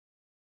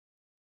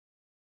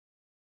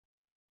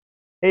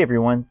Hey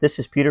everyone, this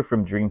is Peter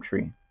from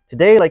Dreamtree.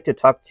 Today I'd like to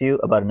talk to you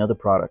about another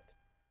product,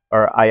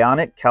 our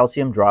Ionic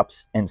Calcium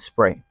Drops and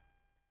Spray.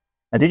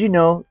 Now, did you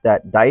know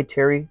that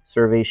dietary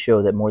surveys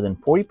show that more than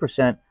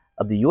 40%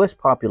 of the US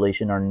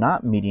population are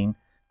not meeting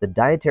the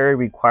dietary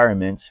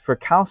requirements for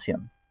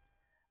calcium?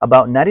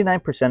 About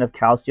 99% of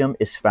calcium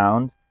is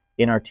found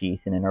in our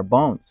teeth and in our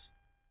bones.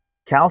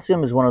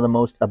 Calcium is one of the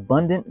most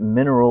abundant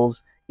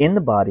minerals in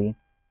the body,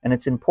 and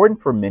it's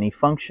important for many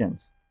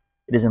functions.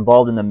 It is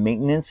involved in the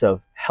maintenance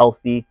of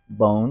healthy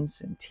bones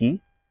and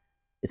teeth.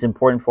 It's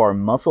important for our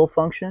muscle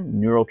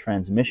function,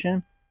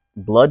 neurotransmission,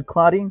 blood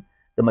clotting,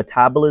 the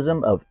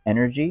metabolism of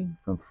energy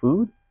from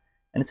food,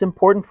 and it's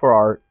important for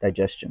our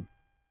digestion.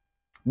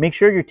 Make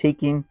sure you're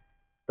taking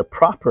the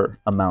proper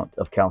amount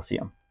of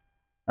calcium.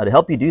 Now, to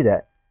help you do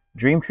that,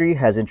 Dreamtree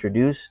has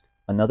introduced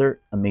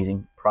another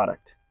amazing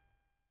product,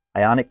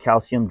 Ionic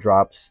Calcium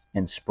Drops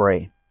and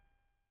Spray.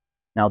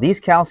 Now, these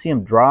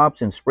calcium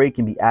drops and spray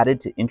can be added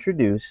to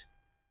introduce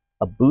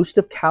a boost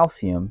of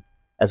calcium,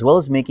 as well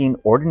as making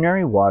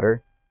ordinary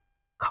water,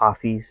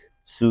 coffees,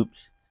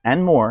 soups,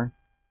 and more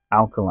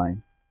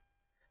alkaline.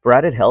 For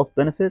added health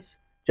benefits,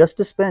 just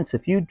dispense a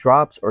few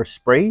drops or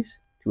sprays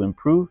to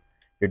improve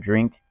your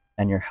drink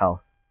and your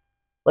health.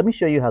 Let me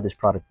show you how this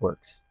product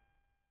works.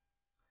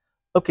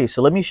 Okay,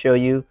 so let me show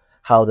you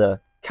how the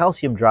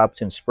calcium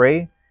drops and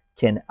spray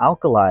can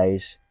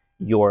alkalize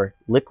your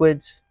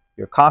liquids,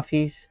 your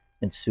coffees,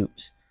 and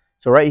soups.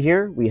 So right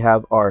here we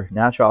have our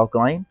natural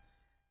alkaline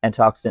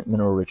antioxidant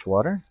mineral rich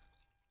water.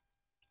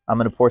 I'm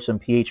going to pour some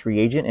pH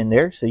reagent in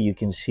there so you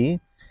can see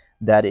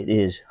that it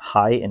is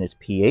high in its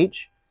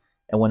pH.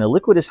 And when a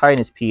liquid is high in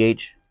its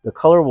pH, the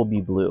color will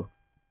be blue.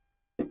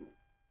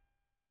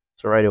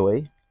 So right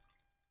away,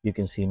 you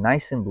can see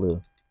nice and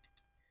blue.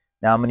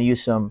 Now I'm going to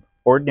use some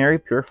ordinary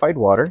purified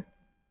water,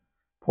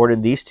 pour it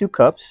in these 2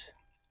 cups,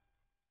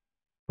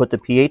 put the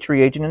pH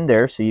reagent in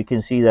there so you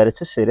can see that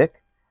it's acidic.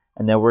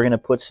 And then we're going to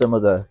put some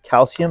of the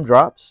calcium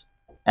drops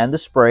and the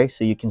spray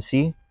so you can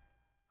see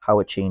how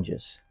it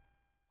changes.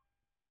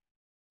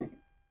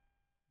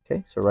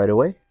 Okay, so right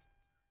away,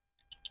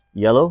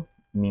 yellow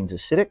means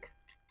acidic.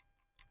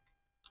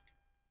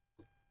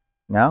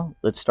 Now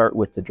let's start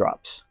with the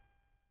drops.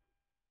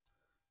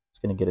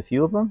 Just going to get a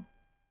few of them.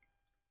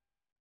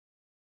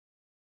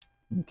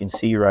 You can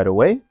see right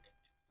away,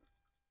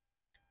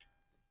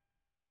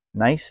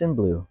 nice and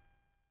blue.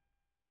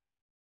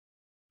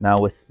 Now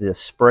with the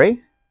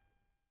spray,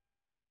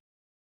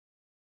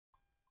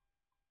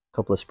 a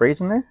couple of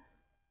sprays in there.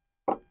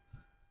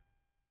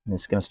 And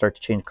it's going to start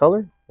to change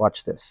color.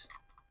 Watch this.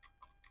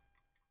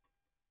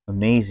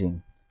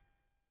 Amazing.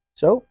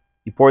 So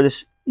you pour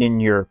this in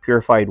your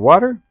purified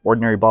water,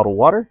 ordinary bottled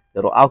water.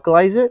 It'll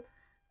alkalize it.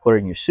 Put it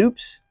in your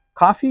soups,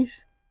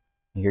 coffees,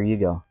 and here you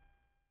go.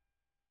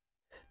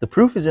 The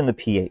proof is in the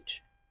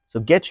pH. So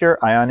get your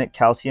Ionic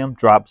Calcium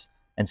Drops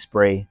and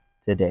Spray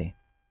today.